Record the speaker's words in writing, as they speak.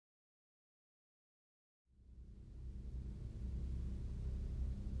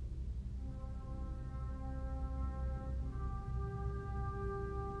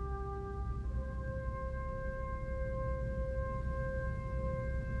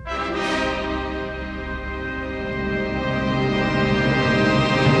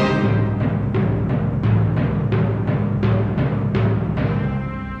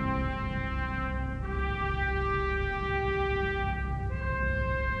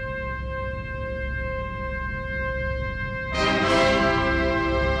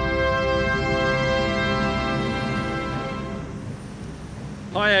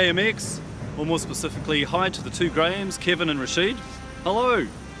Hi AMX, or more specifically, hi to the two Grahams, Kevin and Rashid. Hello,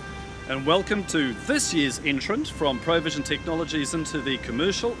 and welcome to this year's entrant from Provision Technologies into the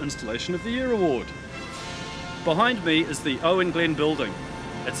Commercial Installation of the Year Award. Behind me is the Owen building.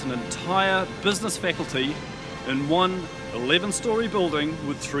 It's an entire business faculty in one 11-storey building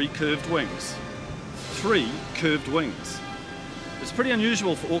with 3 curved wings. 3 curved wings. It's pretty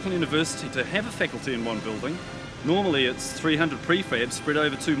unusual for Auckland University to have a faculty in one building. Normally it's 300 prefabs spread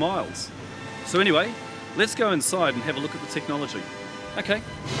over 2 miles. So anyway, let's go inside and have a look at the technology. Okay.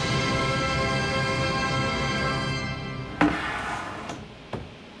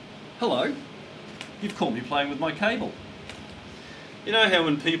 Hello. You've caught me playing with my cable. You know how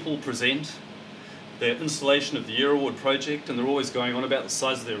when people present their Installation of the Year Award project and they're always going on about the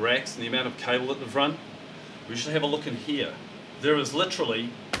size of their racks and the amount of cable at the front? We should have a look in here. There is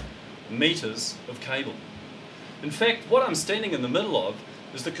literally meters of cable. In fact, what I'm standing in the middle of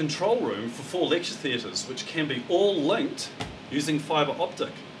is the control room for 4 lecture theatres, which can be all linked using fibre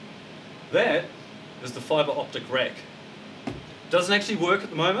optic. That is the fibre optic rack. Doesn't actually work at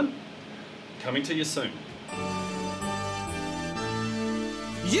the moment. Coming to you soon.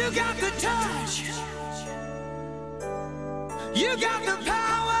 You got the touch. You got the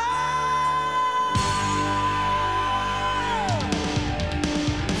power.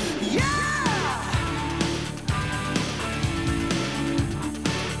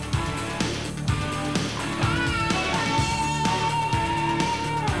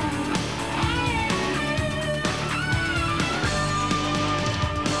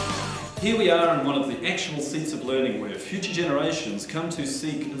 Here we are in one of the actual seats of learning where future generations come to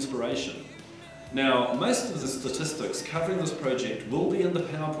seek inspiration. Now, most of the statistics covering this project will be in the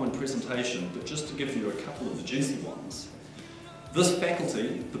PowerPoint presentation, but just to give you a couple of the juicy ones. This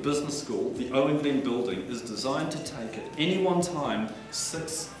faculty, the business school, the Owen building, is designed to take at any one time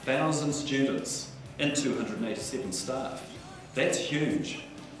 6,000 students and 287 staff. That's huge.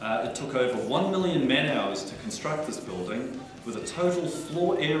 It took over 1 million man-hours to construct this building, with a total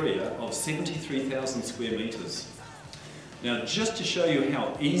floor area of 73,000 square metres. Now, just to show you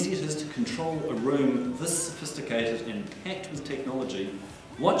how easy it is to control a room this sophisticated and packed with technology,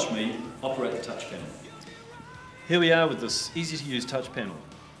 watch me operate the touch panel. Here we are with this easy-to-use touch panel.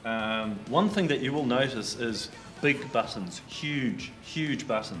 One thing that you will notice is big buttons, huge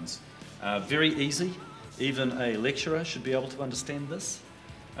buttons. Very easy, even a lecturer should be able to understand this.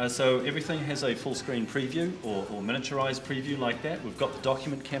 So everything has a full screen preview or miniaturized preview like that. We've got the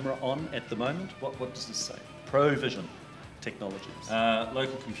document camera on at the moment. What does this say? Provision Technologies.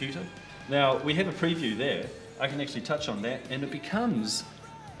 Local computer. Now we have a preview there. I can actually touch on that and it becomes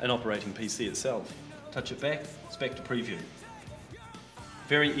an operating PC itself. Touch it back, it's back to preview.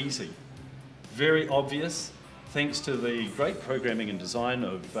 Very easy, very obvious, thanks to the great programming and design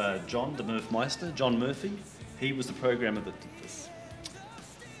of John, the Murph Meister, John Murphy. He was the programmer that did this.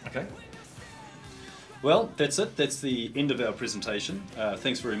 Okay. Well, that's it. That's the end of our presentation.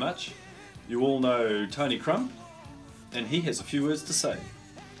 Thanks very much. You all know Tony Crump, and he has a few words to say.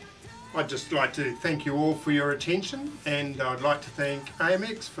 I'd just like to thank you all for your attention, and I'd like to thank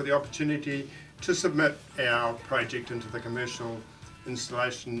AMX for the opportunity to submit our project into the Commercial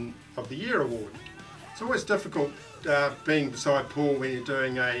Installation of the Year Award. It's always difficult being beside Paul when you're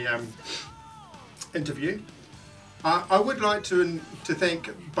doing a interview. I would like to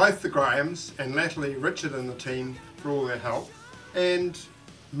thank both the Grahams and latterly Richard and the team for all their help, and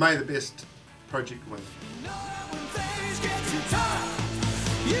may the best project win.